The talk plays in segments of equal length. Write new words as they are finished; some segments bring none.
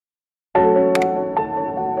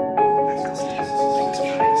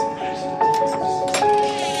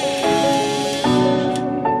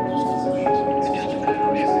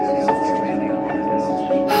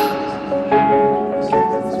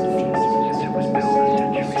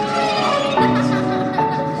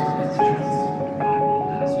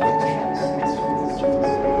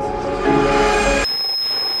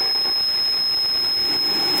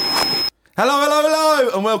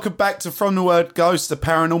welcome back to From the Word Ghost, a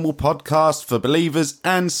paranormal podcast for believers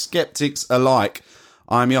and skeptics alike.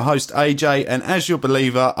 I'm your host, AJ, and as your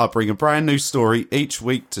believer, I bring a brand new story each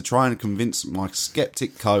week to try and convince my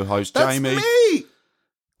skeptic co-host, Jamie. That's me!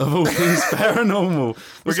 Of all things paranormal.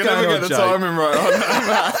 We're going to never get the timing right on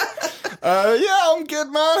that. Yeah, I'm good,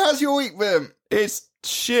 man. How's your week been? It's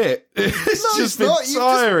shit. It's just been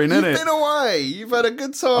tiring, isn't it? You've been away. You've had a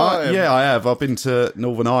good time. Yeah, I have. I've been to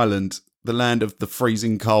Northern Ireland, the land of the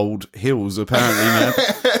freezing cold hills, apparently, man.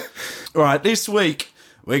 Right, this week,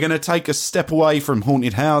 we're going to take a step away from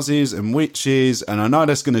haunted houses and witches, and I know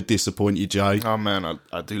that's going to disappoint you, Jay. Oh, man,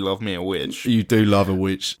 I do love me a witch. You do love a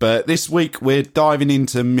witch. But this week, we're diving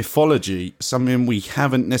into mythology, something we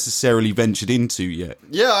haven't necessarily ventured into yet.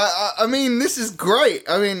 Yeah, I mean, this is great.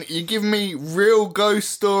 I mean, you give me real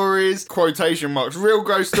ghost stories, quotation marks, real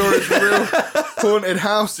ghost stories, real haunted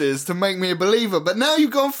houses to make me a believer. But now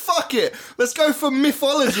you've gone, fuck it. Let's go for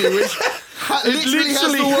mythology, which literally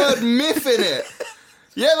has the word myth in it.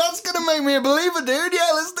 Yeah, that's going to make me a believer, dude. Yeah,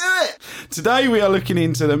 let's do it. Today we are looking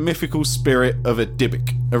into the mythical spirit of a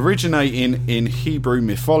Dybbuk. Originating in Hebrew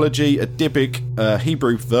mythology, a Dybbuk, a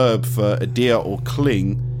Hebrew verb for adhere or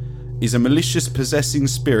cling, is a malicious possessing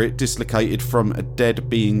spirit dislocated from a dead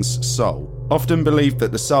being's soul. Often believed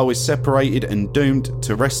that the soul is separated and doomed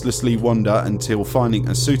to restlessly wander until finding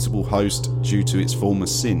a suitable host due to its former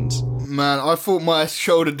sins. Man, I thought my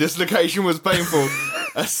shoulder dislocation was painful.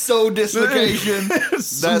 A soul dislocation. That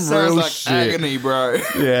sounds like shit. Agony, bro.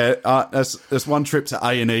 Yeah, that's one trip to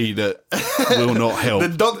A&E that will not help. The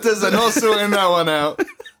doctors are not sorting that one out.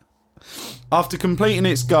 After completing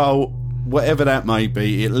its goal, whatever that may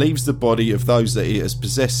be, it leaves the body of those that it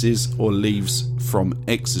possesses or leaves from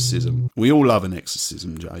exorcism. We all love an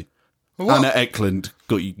exorcism, Jay. What? Anna Eklund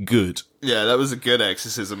got you good. Yeah, that was a good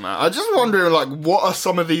exorcism, man. I'm just wondering, like, what are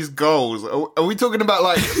some of these goals? Are we talking about,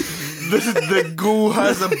 like, the ghoul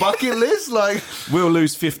has a bucket list? Like, we'll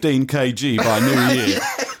lose 15 kg by New Year.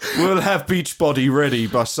 We'll have beach body ready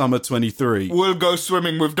by summer 23. We'll go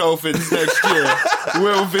swimming with dolphins next year.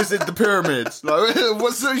 We'll visit the pyramids. Like,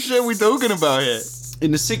 what sort of shit are we talking about here? In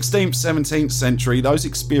the 16th, 17th century, those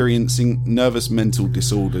experiencing nervous mental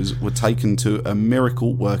disorders were taken to a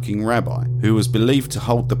miracle-working rabbi who was believed to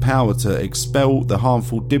hold the power to expel the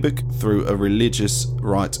harmful Dybbuk through a religious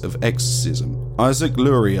rite of exorcism. Isaac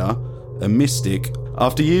Luria, a mystic,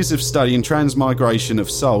 after years of studying transmigration of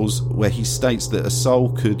souls, where he states that a soul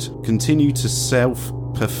could continue to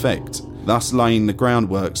self-perfect, thus laying the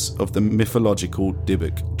groundworks of the mythological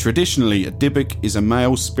Dybbuk. Traditionally, a Dybbuk is a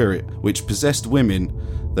male spirit which possessed women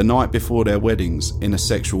the night before their weddings in a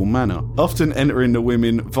sexual manner, often entering the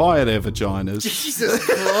women via their vaginas. Jesus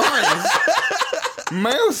Christ!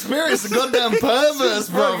 Male spirits are goddamn perverse,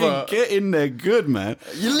 brother. Get in there good, man.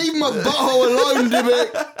 You leave my butthole alone,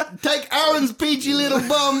 Dybbuk. Take Aaron's peachy little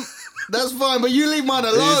bum. That's fine, but you leave mine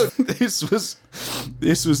alone. This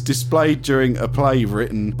was displayed during a play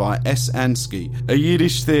written by S. Ansky, a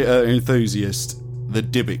Yiddish theatre enthusiast. The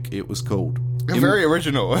Dybbuk, it was called. Very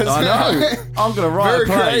original. I know. I'm going to write a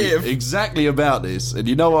play creative. Exactly about this, and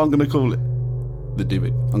you know what I'm going to call it? The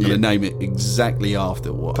Dybbuk. I'm going to name it exactly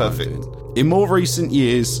after what Perfect. I'm doing. In more recent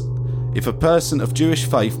years, if a person of Jewish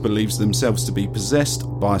faith believes themselves to be possessed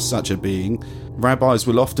by such a being, rabbis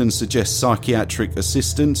will often suggest psychiatric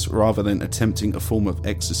assistance rather than attempting a form of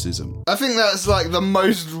exorcism. I think that's like the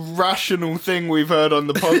most rational thing we've heard on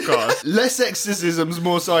the podcast. Less exorcisms,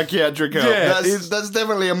 more psychiatric help. Yeah, that's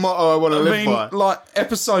definitely a motto I want to live by. Like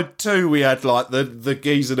episode 2, we had like the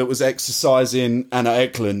geezer that was exercising Anna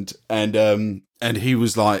Eklund, and he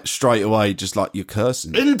was like straight away just like, you're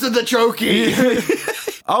cursing. Into the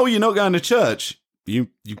chokey. Oh, you're not going to church? You've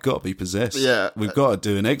got to be possessed. Yeah. We've got to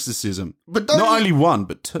do an exorcism. But not only one,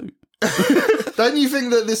 but 2. Don't you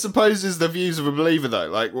think that this opposes the views of a believer, though?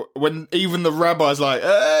 Like, when even the rabbi's like,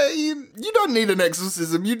 you don't need an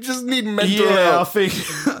exorcism, you just need mental health.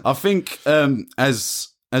 I think as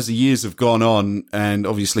the years have gone on, and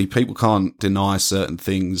obviously people can't deny certain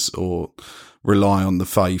things or rely on the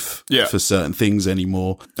faith for certain things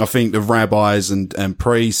anymore. I think the rabbis and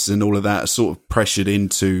priests and all of that are sort of pressured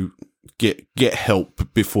into get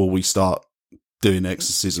help before we start doing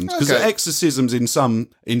exorcisms, because exorcisms in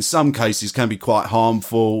some cases can be quite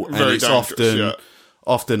harmful. Very and it's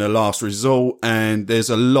often a last resort, and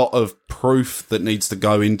there's a lot of proof that needs to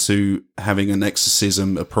go into having an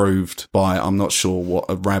exorcism approved by, I'm not sure what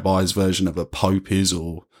a rabbi's version of a pope is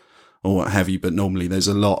or what have you, but normally there's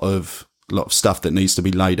a lot of stuff that needs to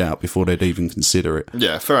be laid out before they'd even consider it.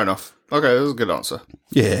 Yeah, fair enough. Okay, that was a good answer.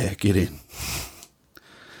 Yeah, get in.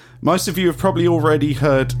 Most of you have probably already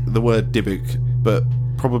heard the word Dybbuk, but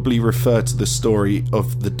probably refer to the story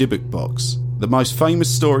of the Dybbuk box. The most famous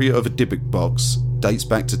story of a Dybbuk box dates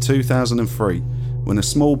back to 2003, when a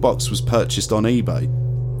small box was purchased on eBay.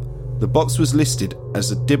 The box was listed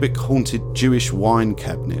as a Dybbuk haunted Jewish wine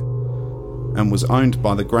cabinet and was owned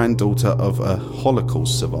by the granddaughter of a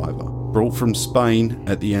Holocaust survivor, brought from Spain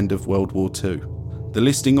at the end of World War II. The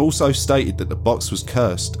listing also stated that the box was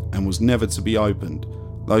cursed and was never to be opened.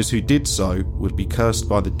 Those who did so would be cursed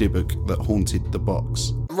by the Dybbuk that haunted the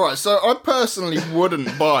box. Right, so I personally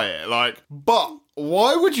wouldn't buy it, but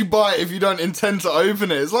why would you buy it if you don't intend to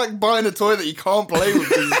open it? It's like buying a toy that you can't play with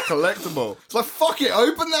because it's collectible. It's like, fuck it,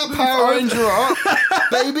 open that Power Ranger up,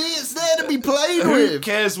 baby, it's there to be played with. Who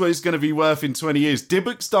cares what it's going to be worth in 20 years?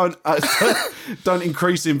 Dybbuks don't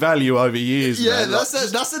increase in value over years. Yeah, man.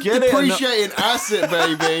 that's a depreciating asset,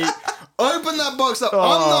 baby. Open that box up. I'm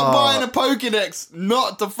not buying a Pokédex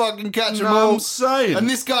not to fucking catch them all. I'm saying. And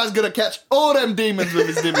this guy's going to catch all them demons with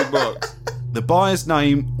his Dybbuk box. The buyer's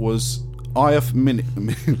name was Iof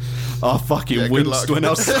I fucking winced when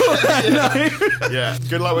I saw that name. Yeah,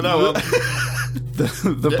 good luck with that one.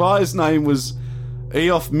 The buyer's name was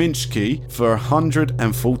Eof Minchke for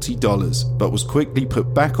 $140, but was quickly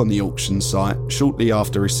put back on the auction site shortly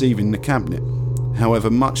after receiving the cabinet.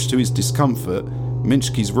 However, much to his discomfort,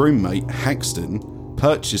 Minchke's roommate, Haxton,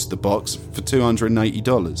 purchased the box for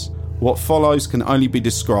 $280. What follows can only be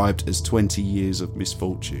described as 20 years of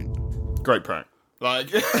misfortune. Great prank.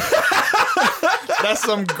 That's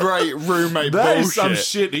some great roommate That bullshit. is some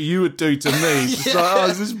shit that you would do to me.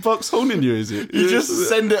 Just is this box haunting you, is it? You just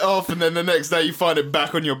send it off and then the next day you find it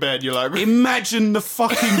back on your bed. You're like... Imagine the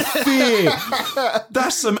fucking fear.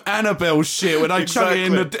 That's some Annabelle shit when they chuck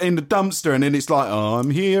it in the dumpster and then it's like, oh,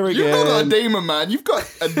 I'm here again. You've not got a demon, man. You've got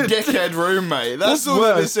a dickhead roommate. That's all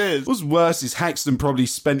that this is. What's worse is Haxton probably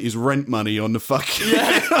spent his rent money on the fucking,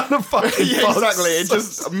 on the fucking box. Exactly. It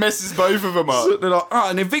just messes both of them up. So they're like,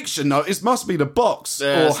 an eviction notice must be the box.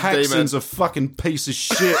 Yeah, or Haxton's a fucking piece of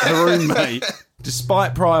shit roommate.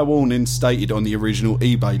 Despite prior warnings stated on the original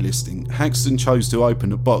eBay listing, Haxton chose to open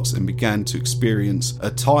the box and began to experience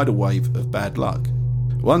a tidal wave of bad luck.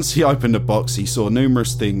 Once he opened the box, he saw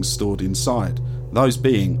numerous things stored inside, those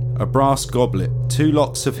being a brass goblet, 2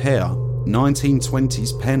 locks of hair,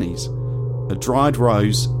 1920s pennies, a dried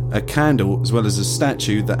rose, a candle, as well as a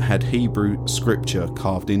statue that had Hebrew scripture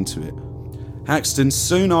carved into it. Haxton,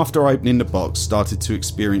 soon after opening the box, started to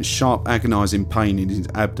experience sharp, agonising pain in his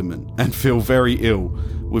abdomen and feel very ill,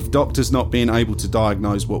 with doctors not being able to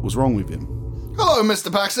diagnose what was wrong with him. Hello,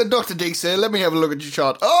 Mr. Paxton. Dr. Deeks here. Let me have a look at your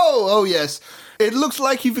chart. Oh, yes. It looks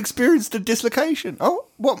like you've experienced a dislocation. Oh,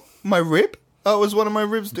 what? My rib? Oh, was one of my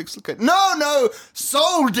ribs dislocated? No,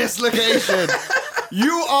 soul dislocation.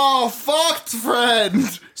 You are fucked,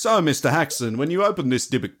 friend. So, Mr. Haxton, when you opened this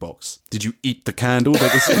Dybbuk box, did you eat the candle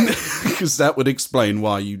that was in there? Because that would explain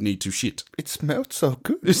why you need to shit. It smelled so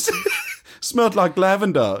good. It smelled like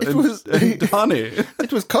lavender and honey.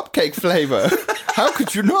 It was cupcake flavour. How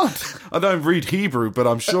could you not? I don't read Hebrew, but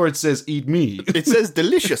I'm sure it says eat me. It says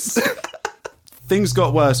delicious. Things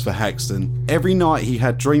got worse for Haxton. Every night he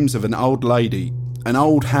had dreams of an old lady, an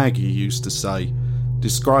old hag he used to say,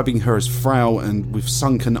 describing her as frail and with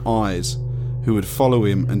sunken eyes, who would follow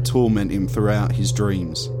him and torment him throughout his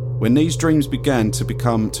dreams. When these dreams began to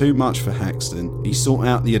become too much for Haxton, he sought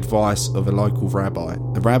out the advice of a local rabbi.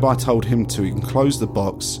 The rabbi told him to enclose the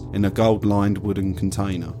box in a gold-lined wooden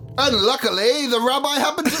container. And luckily, the rabbi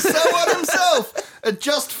happened to sell one himself. At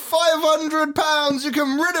just £500, you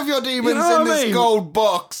can rid of your demons in this gold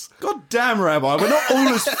box. God damn, Rabbi, we're not all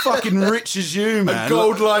as fucking rich as you, man. A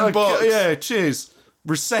gold-lined box. Yeah, cheers.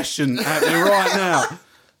 Recession happening right now.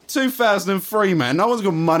 2003, man. No one's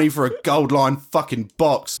got money for a gold-lined fucking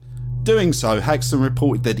box. Doing so, Haxton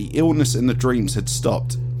reported that the illness and the dreams had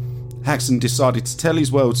stopped. Haxton decided to tell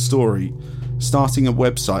his world story, starting a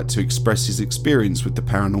website to express his experience with the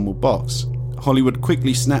paranormal box. Hollywood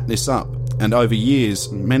quickly snapped this up, and over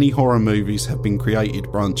years, many horror movies have been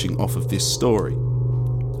created branching off of this story.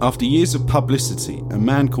 After years of publicity, a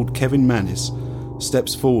man called Kevin Mannis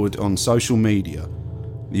steps forward on social media.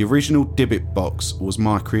 The original Dybbuk box was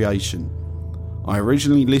my creation. I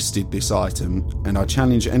originally listed this item, and I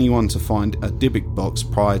challenge anyone to find a Dybbuk box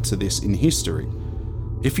prior to this in history.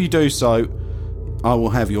 If you do so, I will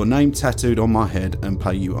have your name tattooed on my head and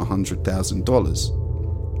pay you $100,000.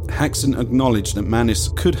 Haxton acknowledged that Mannis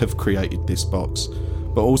could have created this box,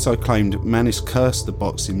 but also claimed Mannis cursed the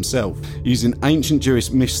box himself, using ancient Jewish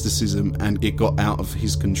mysticism, and it got out of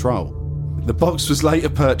his control. The box was later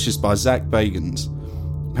purchased by Zach Bagans,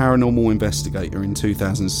 paranormal investigator, in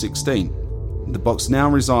 2016. The box now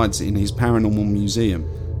resides in his paranormal museum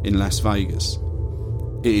in Las Vegas.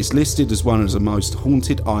 It is listed as one of the most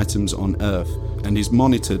haunted items on Earth and is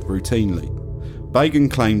monitored routinely.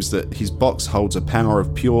 Bagan claims that his box holds a power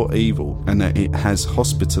of pure evil and that it has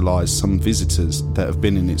hospitalised some visitors that have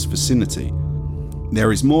been in its vicinity.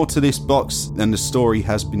 There is more to this box than the story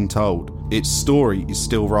has been told. Its story is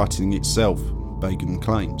still writing itself, Bagan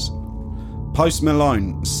claims. Post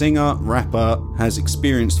Malone, singer, rapper, has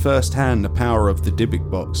experienced firsthand the power of the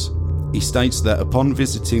Dybbuk box. He states that upon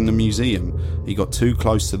visiting the museum, he got too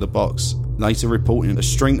close to the box, later reporting a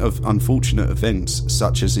string of unfortunate events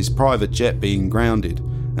such as his private jet being grounded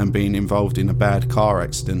and being involved in a bad car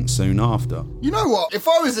accident soon after. You know what? If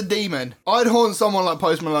I was a demon, I'd haunt someone like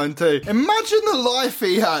Post Malone too. Imagine the life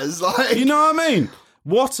he has. Like, you know what I mean?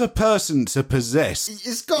 What a person to possess.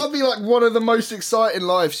 It's got to be like one of the most exciting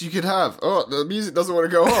lives you could have. Oh, the music doesn't want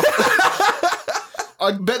to go off.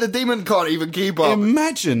 I bet the demon can't even keep up.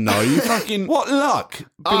 Imagine though, you fucking, what luck.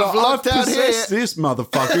 I've possessed this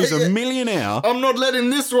motherfucker. He's a millionaire. I'm not letting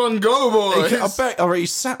this one go, boys. I bet he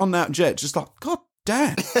sat on that jet just like, God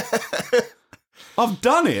damn. I've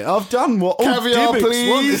done it. I've done what all Caviar, Dybbuks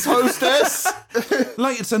please, wanted. hostess.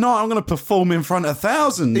 Later tonight, I'm going to perform in front of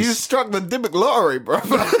thousands. You struck the Dybbuk lottery, bro.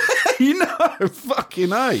 You know,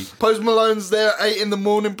 fucking A. Post Malone's there at 8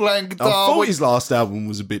 a.m. playing guitar. I thought his last album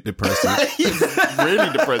was a bit depressing. It's really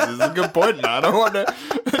depressing. It's a good point, man. I wonder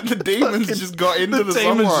the demons just got into the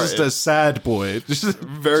demon's songwriting. just a sad boy. Just a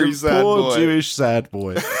very sad poor boy. Jewish sad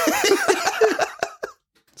boy.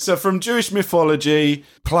 So from Jewish mythology,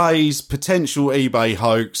 plays, potential eBay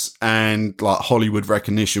hoax, and like Hollywood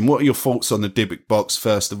recognition, what are your thoughts on the Dybbuk box,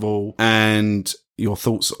 first of all? And your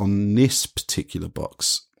thoughts on this particular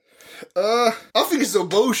box? I think it's all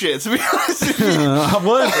bullshit, to be honest with you.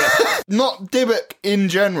 Not Dybbuk in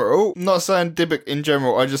general. I'm not saying Dybbuk in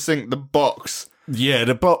general. I just think the box. Yeah,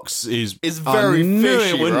 the box is very I knew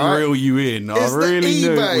fishy, it wouldn't right? reel you in. It's I really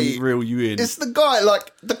knew it eBay. wouldn't reel you in. It's the guy,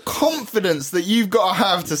 like, the confidence that you've got to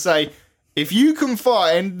have to say, if you can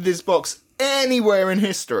find this box anywhere in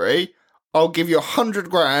history, I'll give you 100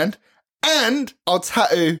 grand and I'll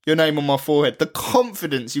tattoo your name on my forehead. The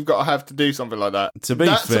confidence you've got to have to do something like that. To be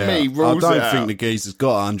that, fair, to me, rules I it don't out. think the geezer's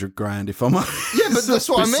got 100 grand, if I'm honest. Yeah, but that's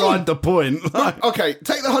what I mean. Beside the point. Like, Okay,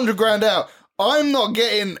 take the 100 grand out. I'm not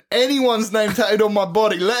getting anyone's name tattooed on my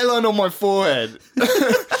body, let alone on my forehead.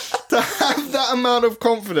 To have that amount of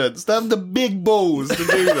confidence, to have the big balls to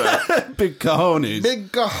do that. big cojones.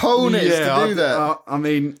 Big cojones to do that. I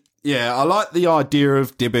mean, yeah, I like the idea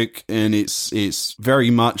of Dybbuk, and it's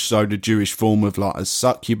very much so the Jewish form of like a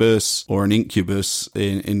succubus or an incubus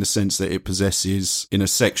in the sense that it possesses in a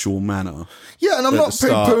sexual manner. Yeah, and I'm at not the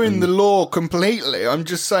start, poo-pooing and the law completely. I'm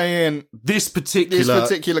just saying this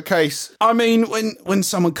particular case. I mean, when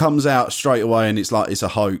someone comes out straight away and it's like it's a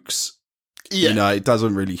hoax, Yeah. you know, it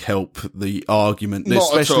doesn't really help the argument, Not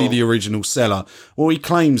at especially all. the original seller. Well, he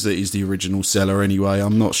claims that he's the original seller anyway.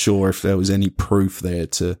 I'm not sure if there was any proof there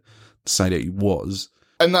to say that he was.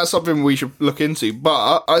 And that's something we should look into.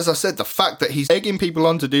 But, as I said, the fact that he's egging people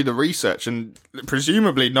on to do the research, and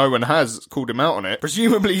presumably no one has called him out on it,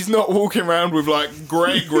 presumably he's not walking around with, like,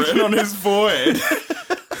 grey written on his forehead.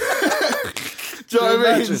 Do you know what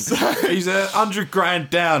I mean? So- He's 100 grand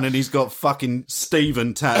down and he's got fucking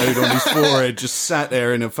Stephen tattooed on his forehead, just sat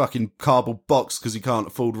there in a fucking cardboard box because he can't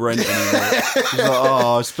afford rent anymore. He's like,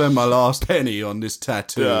 oh, I spent my last penny on this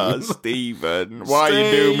tattoo. Stephen, why are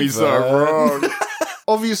you doing me so wrong?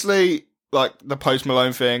 Obviously, like the Post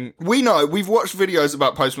Malone thing, we know, we've watched videos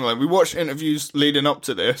about Post Malone, we watched interviews leading up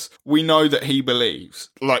to this, we know that he believes.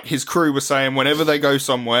 Like his crew was saying, whenever they go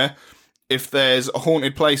somewhere, if there's a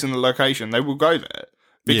haunted place in the location, they will go there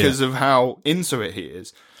because of how into it he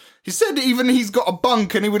is. He said even he's got a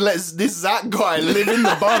bunk and he would let this Zach guy live in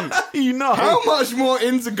the bunk. You know. How much more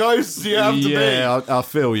into ghosts do you have to be? Yeah, I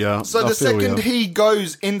feel you. So the second he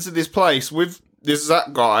goes into this place with this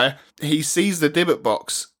Zach guy, he sees the Dybbuk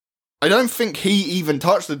box. I don't think he even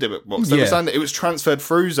touched the Dybbuk box. They were saying that it was transferred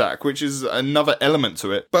through Zach, which is another element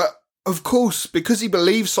to it. But of course, because he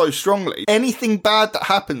believes so strongly, anything bad that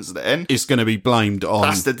happens then, it's going to be blamed on...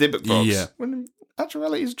 that's the Dybbuk box. Yeah. When in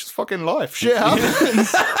actuality, it's just fucking life. Shit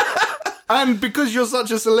happens. And because you're such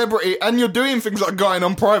a celebrity and you're doing things like going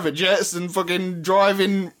on private jets and fucking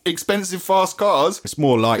driving expensive fast cars, it's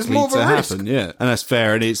more likely more of a to risk. happen, yeah. And that's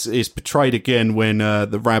fair. And it's portrayed again when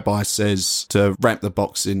the rabbi says to wrap the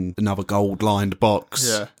box in another gold-lined box.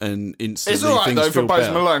 Yeah. And instantly it's alright things though for feel Post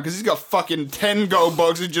better. Malone because he's got fucking 10 gold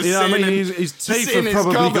boxes just You know what I sitting mean? in His teeth sitting have in his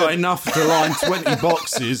probably got cupboard. enough to line 20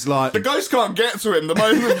 boxes. Like The ghost can't get to him. The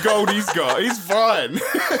moment of gold he's got, he's fine.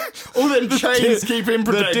 All them chains keep him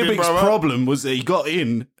the protected, Dybbuk's brother. problem was that he got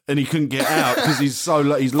in and he couldn't get out because he's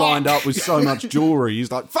lined up with so much jewellery.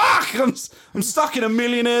 He's like, fuck, I'm stuck in a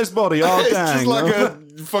millionaire's body. Oh, It's dang. just like a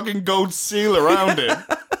fucking gold seal around him.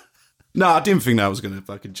 No, I didn't think that was going to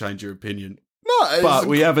fucking change your opinion. No, But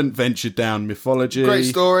we haven't ventured down mythology. great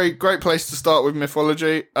story, great place to start with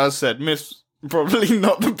mythology. As said, myths probably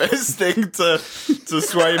not the best thing to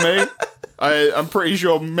sway me. I'm pretty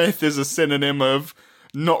sure myth is a synonym of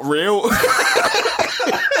not real.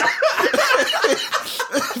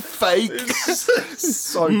 Fake.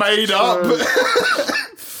 So made true. up.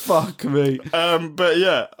 Fuck me. But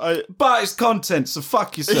yeah, But it's content, so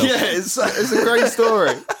fuck yourself. yeah, it's a great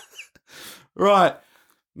story. Right.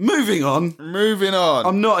 Moving on.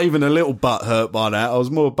 I'm not even a little butthurt by that. I was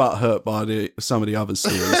more butthurt by some of the other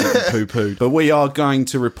stories that we poo-pooed. But we are going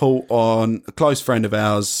to report on a close friend of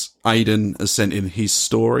ours, Aidan, has sent in his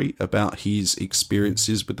story about his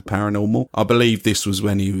experiences with the paranormal. I believe this was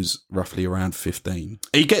when he was roughly around 15.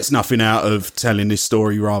 He gets nothing out of telling this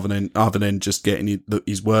story other than just getting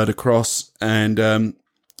his word across. And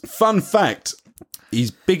fun fact,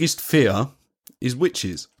 his biggest fear is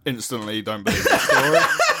witches. Instantly don't believe the story.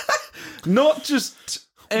 Not just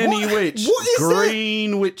any witch. What is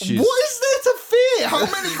green witches. What is there to fear? How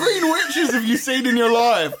many green witches have you seen in your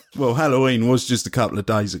life? Well, Halloween was just a couple of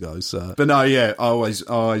days ago, so. But no, yeah, I always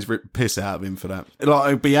rip piss out of him for that. Like,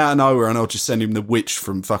 it'd be out of nowhere and I'll just send him the witch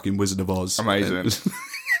from fucking Wizard of Oz. Amazing.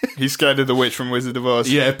 He's scared of the witch from Wizard of Oz.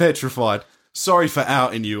 Yeah, petrified. Sorry for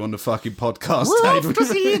outing you on the fucking podcast, David.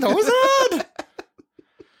 Because he the wizard.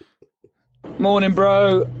 Morning,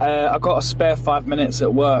 bro. I got a spare 5 minutes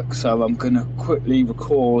at work, so I'm going to quickly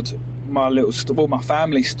record my my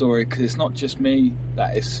family story, because it's not just me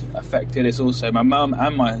that is affected, it's also my mum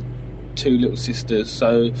and my 2 little sisters.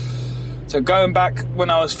 So going back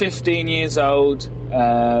when I was 15 years old,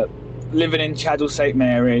 living in Chadwell St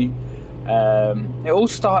Mary, it all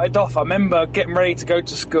started off, I remember getting ready to go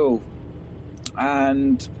to school,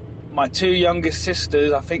 and my 2 youngest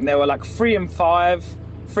sisters, I think they were like 3 and 5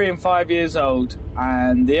 years old,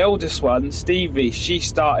 and the eldest one, Stevie, she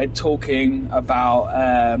started talking about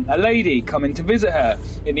a lady coming to visit her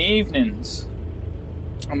in the evenings.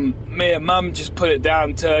 And me and Mum just put it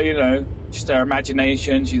down to, just her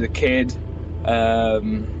imagination. She's a kid. It's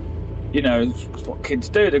what kids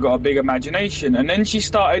do. They've got a big imagination. And then she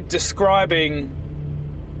started describing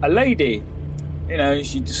a lady.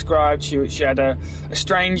 She described she had a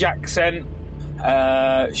strange accent.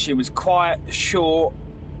 She was quite short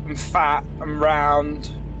and fat and round,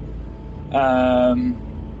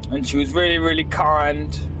 and she was really, really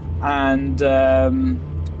kind, and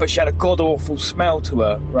but she had a god-awful smell to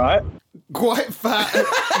her, right? Quite fat,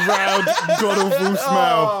 round, god-awful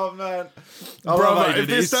smell. Oh, man. Brother, if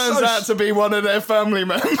this turns out to be one of their family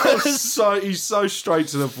members... He's so straight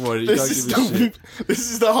to the point. This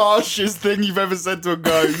is the harshest thing you've ever said to a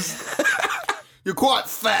ghost. You're quite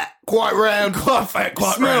fat, quite round, Quite fat,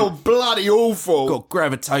 quite smell round. bloody awful. Got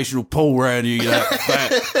gravitational pull around you, you that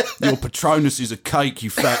fat. Your Patronus is a cake, you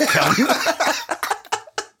fat cunt.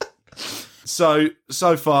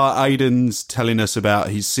 So far, Aidan's telling us about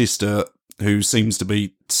his sister, who seems to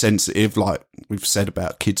be sensitive, like we've said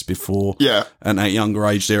about kids before. Yeah. And at younger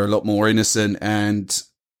age, they're a lot more innocent and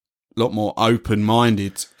a lot more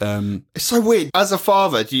open-minded. it's so weird. As a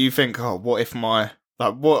father, do you think, what if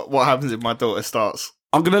what happens if my daughter starts?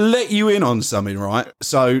 I'm going to let you in on something, right?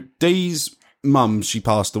 So Dee's mum, she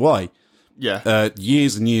passed away. Yeah.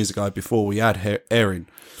 Years and years ago, before we had Erin.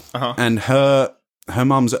 Uh-huh. And her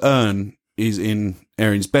mum's urn is in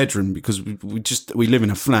Erin's bedroom, because we live in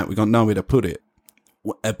a flat. We got nowhere to put it.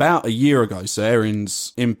 About a year ago, so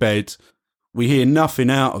Erin's in bed. We hear nothing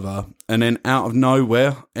out of her, and then out of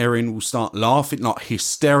nowhere, Erin will start laughing, like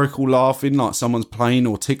hysterical laughing, like someone's playing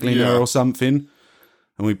or tickling her or something.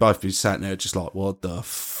 And we both be sat there just like, what the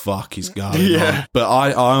fuck is going on? But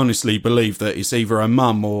I honestly believe that it's either her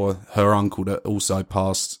mum or her uncle that also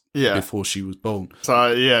passed before she was born.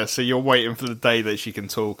 So, so you're waiting for the day that she can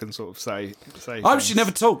talk and sort of say I hope she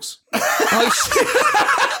never talks. I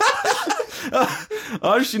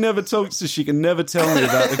hope she never talks, so she can never tell me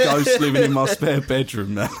about the ghost living in my spare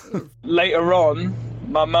bedroom now. Later on,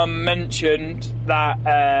 my mum mentioned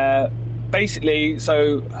that basically,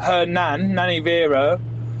 so her Nanny Vera,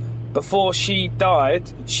 before she died,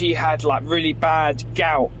 she had like really bad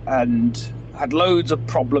gout and had loads of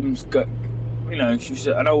problems. She was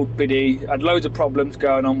an old biddy, had loads of problems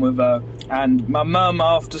going on with her. And my mum,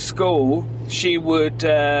 after school, she would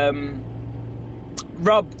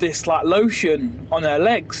rub this like lotion on her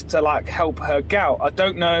legs to like help her gout. I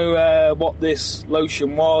don't know what this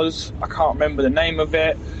lotion was. I can't remember the name of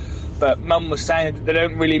it. But Mum was saying that they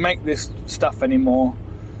don't really make this stuff anymore.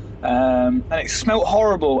 and it smelt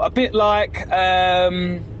horrible, a bit like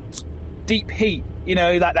deep heat. You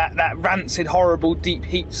know, that rancid, horrible deep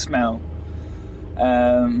heat smell.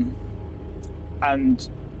 And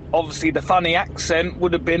obviously the funny accent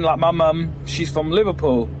would have been like my mum. She's from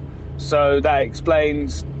Liverpool, so that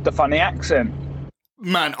explains the funny accent.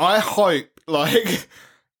 Man, I hope, like,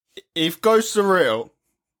 if ghosts are real,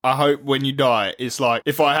 I hope when you die, it's like,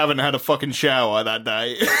 if I haven't had a fucking shower that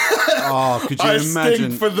day, oh, could you I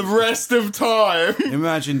imagine? stink for the rest of time.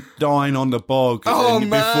 Imagine dying on the bog man.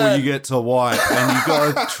 before you get to white, and you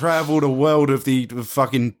got to travel the world of the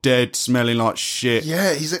fucking dead, smelling like shit.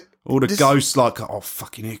 Yeah, all the ghosts like, oh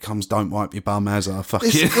fucking here comes, don't wipe your bum, as I fucking.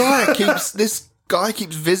 This guy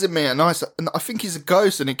keeps visiting me at night, and I think he's a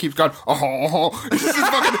ghost, and he keeps going, oh, this is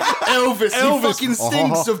fucking Elvis. He fucking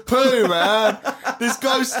stinks of poo, man. This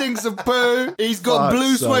ghost stinks of poo. He's got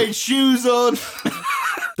blue suede shoes on.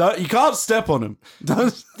 You can't step on him.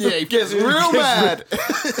 Yeah, he gets real mad.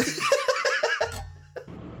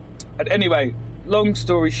 And anyway, long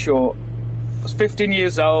story short, I was 15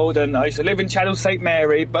 years old, and I used to live in Channel St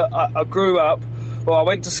Mary, but I grew up. Well, I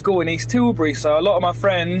went to school in East Tilbury, so a lot of my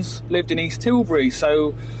friends lived in East Tilbury.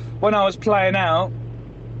 So when I was playing out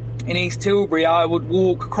in East Tilbury, I would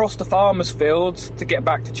walk across the farmers' fields to get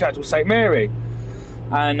back to Chadwell St Mary.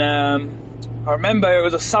 And I remember it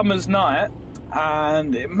was a summer's night,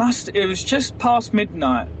 and it was just past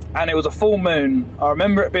midnight, and it was a full moon. I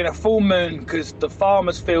remember it being a full moon because the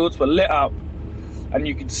farmers' fields were lit up, and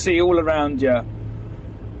you could see all around you.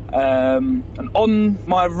 And on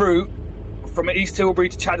my route from East Tilbury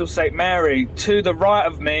to Chadwell St Mary, to the right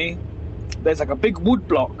of me, there's like a big wood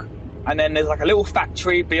block, and then there's like a little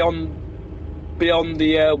factory beyond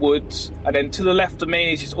the woods, and then to the left of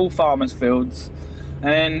me is just all farmers' fields,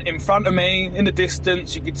 and then in front of me, in the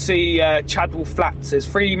distance, you could see Chadwell Flats. There's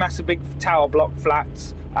 3 massive big tower block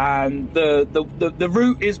flats, and the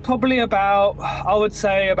route is probably about, I would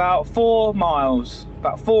say, about 4 miles,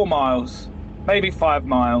 maybe 5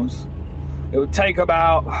 miles. It would take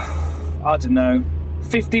about, I don't know,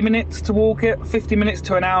 50 minutes to walk it, 50 minutes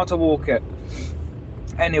to an hour to walk it.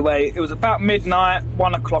 Anyway, it was about midnight,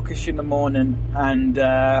 1 o'clock-ish in the morning, and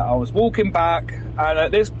I was walking back, and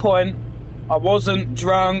at this point, I wasn't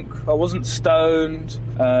drunk, I wasn't stoned,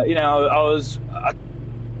 I was a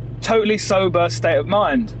totally sober state of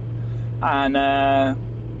mind. And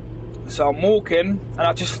so I'm walking, and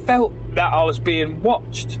I just felt that I was being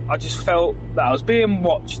watched.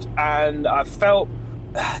 And I felt,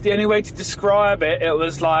 the only way to describe it, it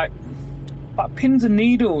was like pins and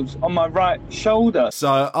needles on my right shoulder.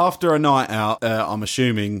 So after a night out, I'm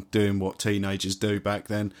assuming doing what teenagers do back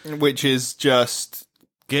then, which is just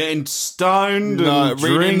getting stoned,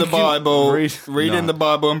 reading the Bible, reading the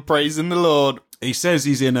Bible and praising the Lord. He says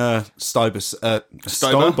he's in a sober. So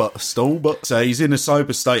he's in a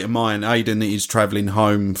sober state of mind. Aidan is travelling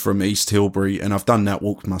home from East Tilbury, and I've done that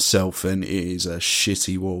walk myself, and it is a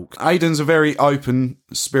shitty walk. Aidan's a very open,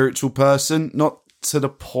 spiritual person, not to the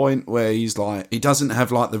point where he's like, he doesn't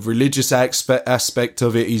have like the religious aspect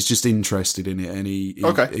of it. He's just interested in it, and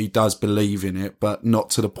he does believe in it, but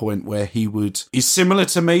not to the point where he's similar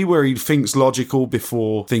to me, where he thinks logical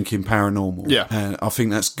before thinking paranormal. Yeah. And I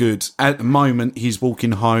think that's good. At the moment, he's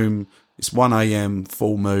walking home. It's 1 a.m,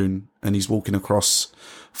 full moon, and he's walking across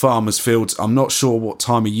farmers' fields. I'm not sure what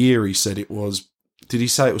time of year he said it was. Did he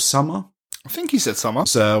say it was summer? I think he said summer.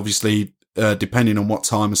 So obviously, depending on what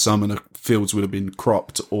time of summer, the fields would have been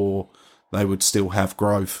cropped, or they would still have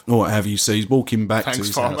growth, or what have you. So he's walking back to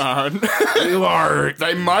his house. Aaron.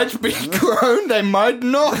 They might be grown, they might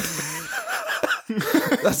not.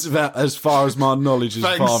 That's about as far as my knowledge of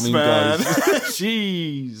farming goes.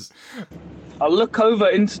 Jeez. I look over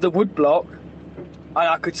into the woodblock, and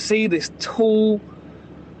I could see this tall,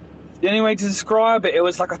 the only way to describe it, it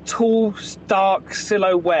was like a tall, dark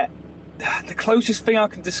silhouette. The closest thing I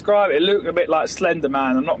can describe it looked a bit like Slender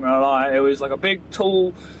Man, I'm not going to lie. It was like a big,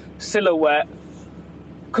 tall silhouette.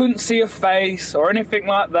 Couldn't see a face or anything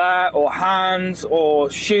like that, or hands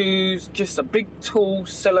or shoes, just a big, tall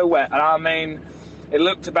silhouette. And I mean, it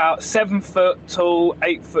looked about 7 foot tall,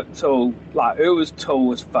 8 foot tall. Like, it was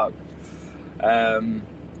tall as fuck. And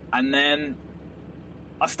then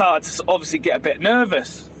I started to obviously get a bit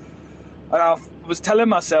nervous. And I was telling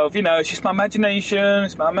myself, it's just my imagination,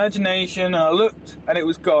 And I looked, and it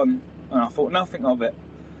was gone. And I thought nothing of it.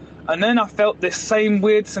 And then I felt this same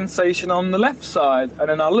weird sensation on the left side. And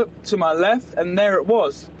then I looked to my left, and there it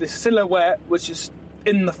was. This silhouette was just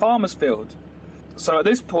in the farmer's field. So at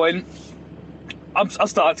this point, I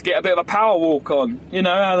started to get a bit of a power walk on. You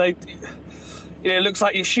know how it looks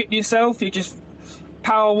like you're shitting yourself. You're just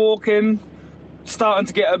power walking, starting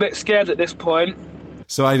to get a bit scared at this point.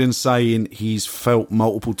 So Aidan's saying he's felt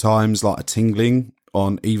multiple times like a tingling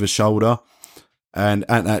on either shoulder. And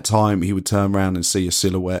at that time, he would turn around and see a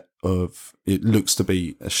silhouette of, it looks to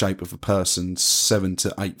be a shape of a person 7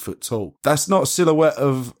 to 8 foot tall. That's not a silhouette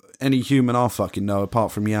of any human I fucking know,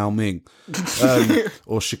 apart from Yao Ming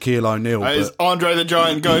or Shaquille O'Neal. That is Andre the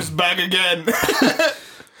Giant Ghost back again.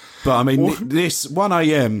 But I mean, this 1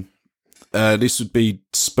 a.m., this would be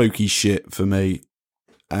spooky shit for me.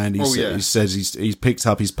 And he says he's picked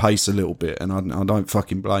up his pace a little bit, and I don't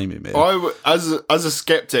fucking blame him. As a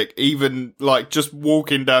skeptic, even like just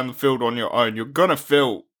walking down the field on your own, you're gonna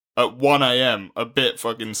feel at 1 a.m. a bit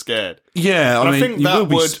fucking scared. Yeah, I mean, think you will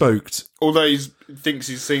be spooked. Although he thinks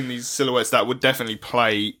he's seen these silhouettes, that would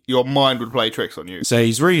definitely your mind would play tricks on you. So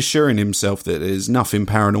he's reassuring himself that there's nothing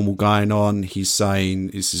paranormal going on. He's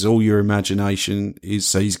saying this is all your imagination.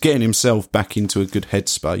 So he's getting himself back into a good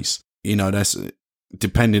headspace. You know, that's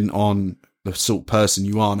depending on the sort of person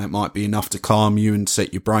you are, that might be enough to calm you and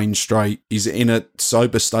set your brain straight. He's in a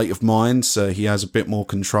sober state of mind, so he has a bit more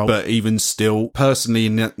control. But even still, personally,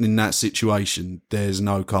 in that situation, there's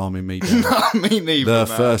no calming me down. No, me neither, The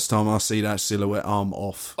first time I see that silhouette, I'm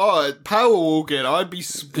off. Oh, power walking, I'd be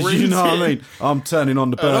sprinting. You know what I mean? I'm turning on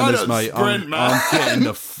the burners, mate. Sprint, I'm getting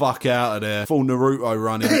the fuck out of there. Full Naruto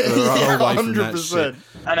running away from that shit.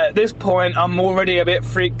 And at this point, I'm already a bit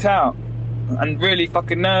freaked out and really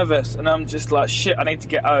fucking nervous, and I'm just like, shit, I need to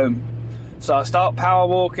get home. So I start power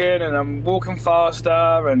walking, and I'm walking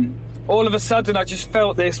faster, and all of a sudden I just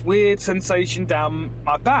felt this weird sensation down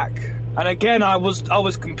my back. And again, I was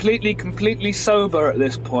completely sober at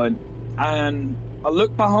this point, and I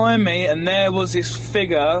looked behind me, and there was this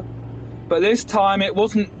figure, but this time it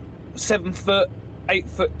wasn't 7 foot, 8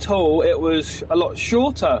 foot tall, it was a lot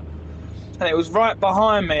shorter, and it was right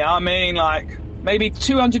behind me. I mean, like maybe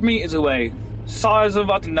 200 meters away, size of,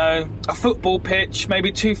 I don't know, a football pitch,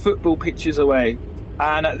 maybe 2 football pitches away.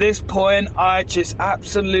 And at this point, I just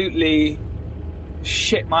absolutely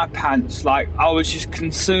shit my pants. Like, I was just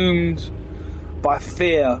consumed by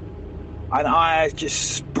fear. And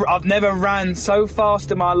I've never ran so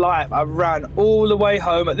fast in my life. I ran all the way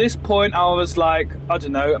home. At this point, I was like, I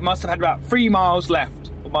don't know, it must have had about 3 miles left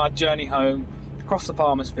of my journey home across the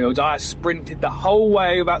farmer's field. I sprinted the whole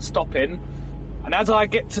way without stopping. And as I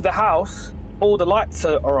get to the house, all the lights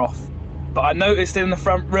are off. But I noticed in the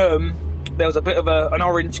front room, there was a bit of an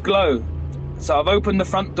orange glow. So I've opened the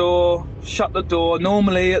front door, shut the door.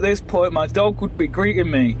 Normally at this point, my dog would be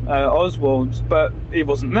greeting me, Oswald, but he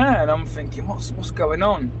wasn't there. And I'm thinking, what's going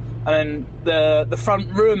on? And then the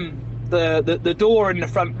front room, the door in the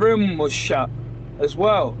front room was shut as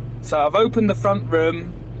well. So I've opened the front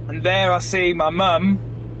room, and there I see my mum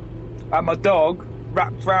and my dog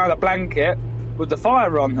wrapped around a blanket with the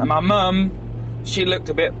fire on. And my mum, she looked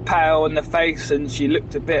a bit pale in the face, and she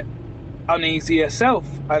looked a bit uneasy herself.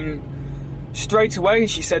 And straight away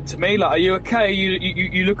she said to me, like, are you okay?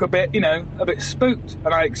 You look a bit, a bit spooked. And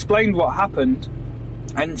I explained what happened,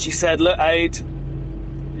 and she said, look, Aid,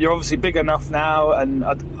 you're obviously big enough now, and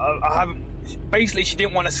I haven't, basically she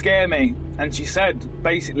didn't want to scare me. And she said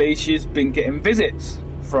basically she's been getting visits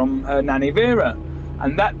from her nanny Vera,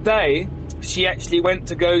 and that day she actually went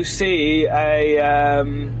to go see a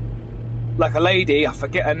lady, I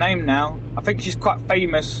forget her name now. I think she's quite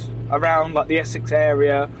famous around like the Essex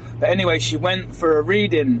area. But anyway, she went for a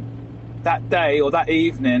reading that day or that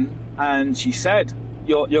evening, and she said,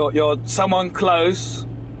 "You're someone close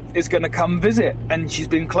is going to come visit, and she's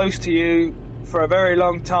been close to you for a very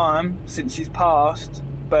long time since she's passed,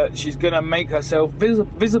 but she's going to make herself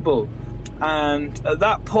visible." And at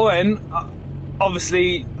that point,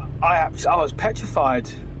 obviously, I was petrified.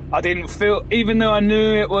 I didn't feel, even though I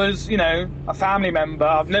knew it was, a family member,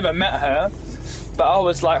 I've never met her, but I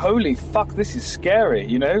was like, holy fuck, this is scary,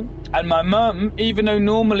 And my mum, even though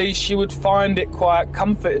normally she would find it quite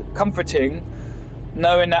comforting,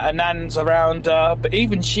 knowing that her nan's around her, but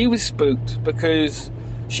even she was spooked because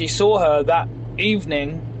she saw her that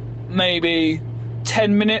evening, maybe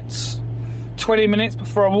 10 minutes, 20 minutes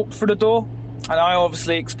before I walked through the door. And I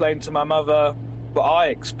obviously explained to my mother what I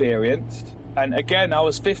experienced. And again, I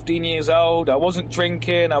was 15 years old. I wasn't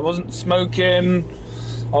drinking. I wasn't smoking.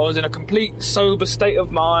 I was in a complete sober state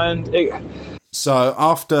of mind. So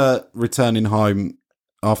after returning home,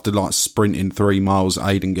 after like sprinting 3 miles,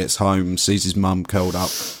 Aidan gets home, sees his mum curled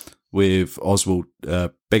up with Oswald,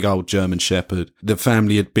 big old German Shepherd. The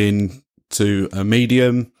family had been to a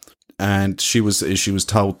medium, and she was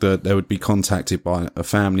told that they would be contacted by a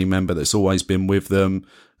family member that's always been with them,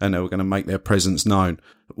 and they were going to make their presence known.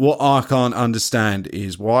 What I can't understand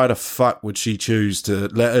is why the fuck would she choose to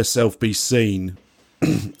let herself be seen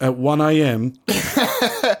at 1 a.m.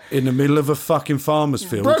 in the middle of a fucking farmer's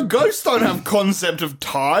field? Bro, ghosts don't have concept of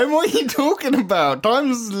time. What are you talking about?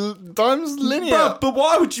 Time's linear. But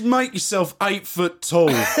why would you make yourself 8 foot tall?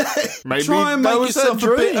 Maybe Try and that make was her yourself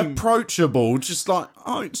a bit dream. approachable. Just like,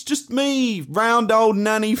 oh, it's just me, round old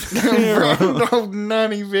Nanny Vera. Round old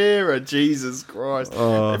Nanny Vera, Jesus Christ. Do you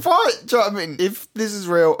know what I mean? If this is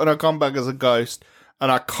real and I come back as a ghost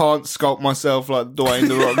and I can't sculpt myself like Dwayne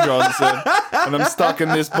 "The Rock" Johnson and I'm stuck in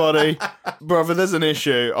this body, brother, there's an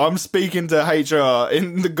issue. I'm speaking to HR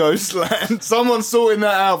in the ghost land. Someone's sorting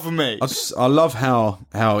that out for me. I love how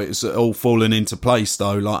it's all fallen into place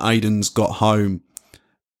though. Like Aiden's got home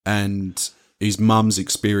and his mum's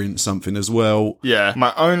experienced something as well. Yeah,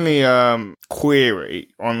 my only query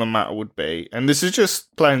on the matter would be, and this is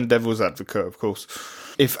just playing devil's advocate, of course,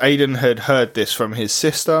 if Aiden had heard this from his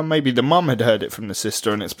sister, maybe the mum had heard it from the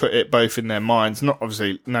sister, and it's put it both in their minds, not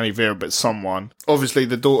obviously Nanny Vera, but someone. Obviously,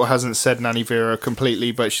 the daughter hasn't said Nanny Vera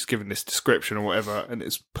completely, but she's given this description or whatever, and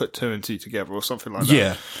it's put 2 and 2 together or something like that.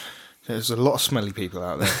 Yeah. There's a lot of smelly people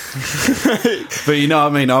out there. But you know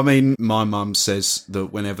what I mean? I mean, my mum says that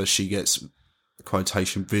whenever she gets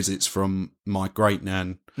quotation visits from my great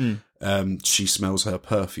nan, she smells her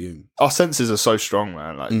perfume. Our senses are so strong,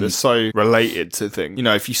 man. Like they're so related to things. You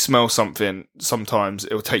know, if you smell something, sometimes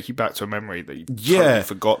it will take you back to a memory that you totally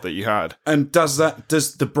forgot that you had. And does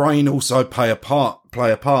the brain also play a part?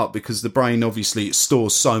 Because the brain, obviously, it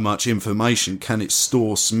stores so much information. Can it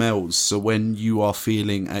store smells? So when you are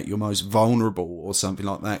feeling at your most vulnerable or something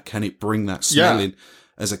like that, can it bring that smell in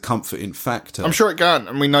as a comforting factor? I'm sure it can.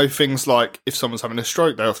 And we know things like if someone's having a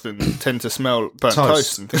stroke, they often tend to smell burnt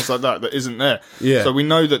toast and things like that isn't there. Yeah. So we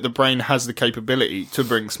know that the brain has the capability to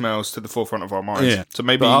bring smells to the forefront of our minds. Yeah. So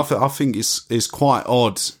maybe... But I think it's quite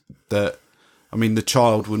odd that, I mean, the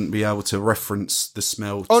child wouldn't be able to reference the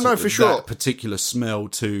smell. That particular smell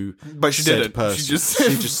to. But she didn't. Person. She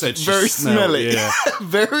just said very smelly. Yeah.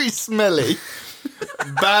 Very smelly.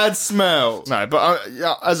 Bad smell. No, but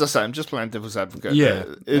as I say, I'm just playing devil's advocate. Yeah,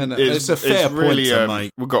 it's a fair point to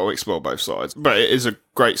make. We've got to explore both sides. But it is a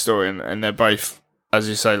great story, and they're both, as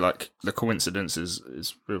you say, like the coincidence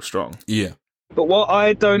is real strong. Yeah. But what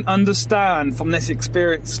I don't understand from this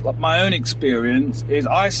experience, like my own experience, is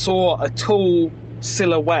I saw a tall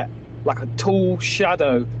silhouette, like a tall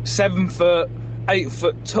shadow, 7 foot, 8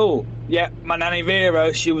 foot tall. Yet my Nanny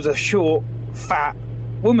Vera, she was a short, fat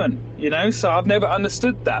woman, you know? So I've never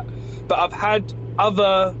understood that. But I've had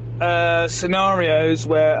other scenarios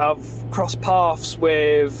where I've crossed paths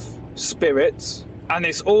with spirits, and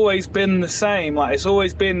it's always been the same. Like, it's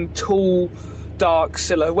always been tall, dark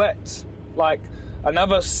silhouettes. Like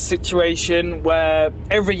another situation where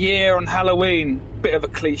every year on Halloween, bit of a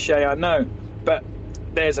cliche, I know, but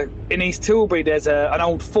in East Tilbury there's an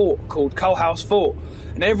old fort called Coalhouse Fort,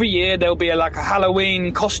 and every year there'll be a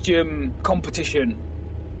Halloween costume competition.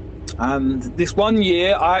 And this one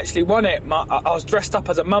year I actually won it. I was dressed up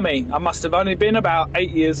as a mummy. I must have only been about 8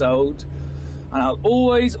 years old, and I'll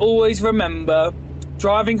always remember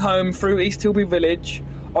driving home through East Tilbury village.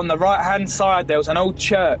 On the right-hand side, there was an old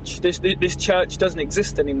church. This church doesn't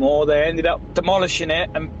exist anymore. They ended up demolishing it,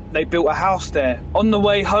 and they built a house there. On the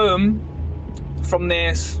way home from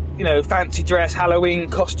this, fancy dress Halloween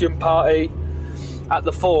costume party at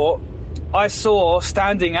the fort, I saw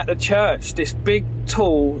standing at the church this big,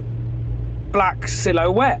 tall, black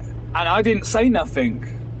silhouette, and I didn't say nothing.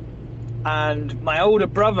 And my older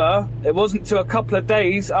brother, it wasn't till a couple of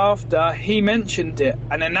days after he mentioned it,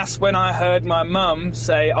 and then that's when I heard my mum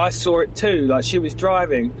say, I saw it too. Like, she was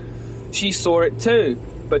driving, she saw it too,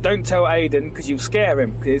 but don't tell Aiden because you'll scare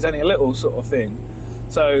him, because he's only a little, sort of thing.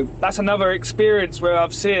 So that's another experience where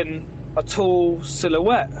I've seen a tall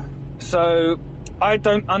silhouette. So I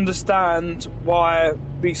don't understand why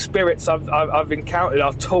these spirits I've encountered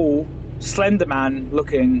are tall, slender man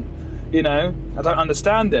looking, I don't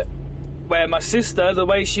understand it. Where my sister, the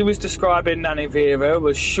way she was describing Nanny Vera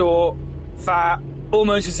was short, fat,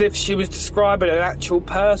 almost as if she was describing an actual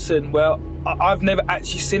person. Well, I've never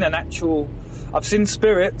actually seen I've seen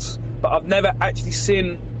spirits, but I've never actually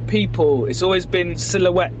seen people. It's always been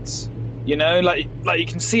silhouettes, like you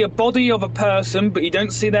can see a body of a person, but you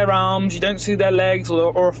don't see their arms, you don't see their legs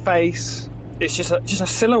or a face. It's just a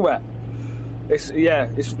silhouette. It's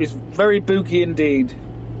very spooky indeed.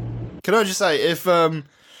 Can I just say, if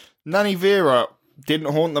Nanny Vera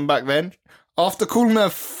didn't haunt them back then, After calling her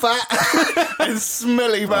fat and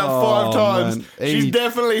smelly about 5 times, man. she's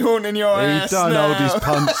definitely haunting your ass. He don't now. hold his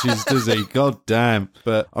punches, does he? God damn.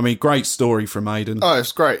 But, I mean, great story from Aidan. Oh,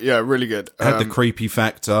 it's great. Yeah, really good. Had the creepy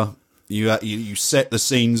factor. You set the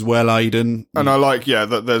scenes well, Aidan. And I like,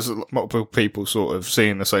 that there's multiple people sort of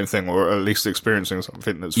seeing the same thing or at least experiencing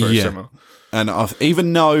something that's very similar. And I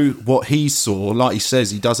even know what he saw. Like he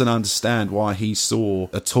says, he doesn't understand why he saw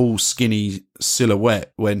a tall, skinny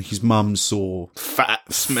silhouette when his mum saw Fat,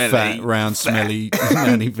 smelly. smelly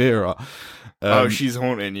Nanny Vera. She's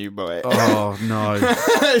haunting you, boy. Oh, no.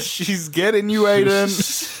 She's getting you, Aidan.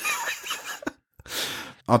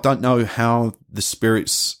 I don't know how the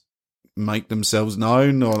spirits make themselves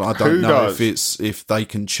known, or I don't know if they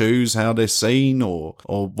can choose how they're seen or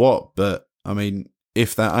what, but I mean,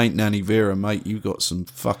 if that ain't Nanny Vera, mate, you got some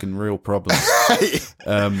fucking real problems.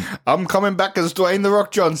 I'm coming back as Dwayne The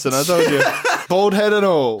Rock Johnson, I told you. Bald head and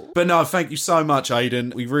all. But no, thank you so much,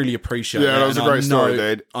 Aidan. We really appreciate it. Yeah, that was a great story,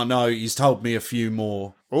 dude. I know he's told me a few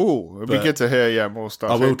more. Oh, it'd be good to hear, more stuff.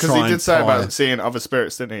 I will because he did say about seeing other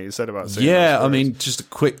spirits, didn't he? He said about seeing I mean, just a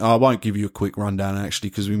quick... I won't give you a quick rundown,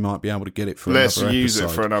 actually, because we might be able to get it for another episode. Let's use it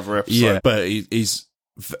for another episode. Yeah, but he's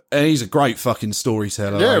a great fucking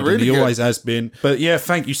storyteller. Yeah, Aidan. really He good. always has been. But yeah,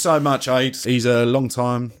 thank you so much, Aid. He's a long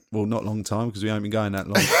time... Well, not long time, because we haven't been going that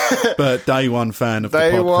long. But day one fan of the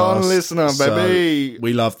podcast. Day one listener, baby. So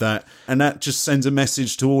we love that. And that just sends a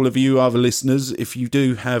message to all of you other listeners. If you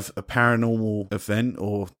do have a paranormal event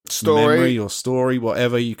or memory or story,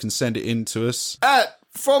 whatever, you can send it in to us. At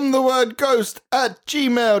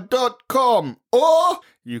fromthewordghost@gmail.com, or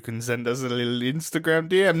you can send us a little Instagram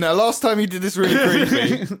DM. Now, last time you did this really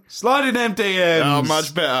creepy. Slide in them DMs. Oh,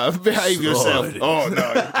 much better. Behave yourself. Oh,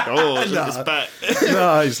 no. Oh, it's back.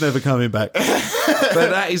 No, it's never coming back.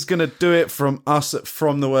 But that is going to do it from us at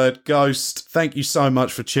From the Word Ghost. Thank you so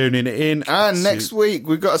much for tuning in. And next week,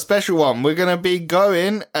 we've got a special one. We're going to be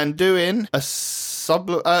going and doing a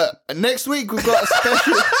next week, we've got a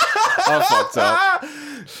special... I fucked up.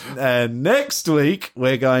 And next week,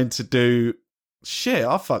 we're going to do... Shit,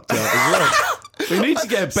 I fucked up as well. We need to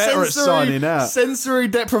get better at signing out. Sensory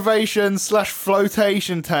deprivation /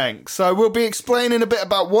 flotation tank. So we'll be explaining a bit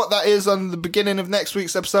about what that is on the beginning of next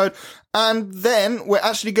week's episode. And then we're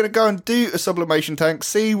actually going to go and do a sublimation tank,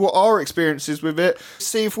 see what our experience is with it,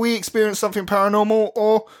 see if we experience something paranormal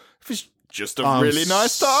or if it's just a really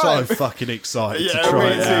nice time. So fucking excited to Yeah,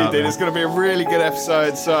 try me it too, out. dude. It's going to be a really good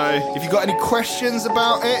episode. So if you've got any questions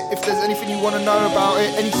about it, if there's anything you want to know about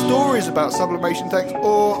it, any stories about sublimation tanks,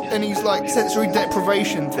 or any sensory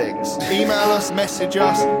deprivation things, email us, message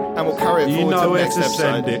us, and we'll carry it forward to the next episode.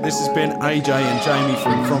 Send it. This has been AJ and Jamie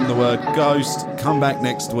from The Word Ghost. Come back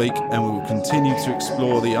next week and we will continue to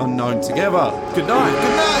explore the unknown together. Good night.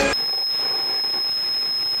 Good night.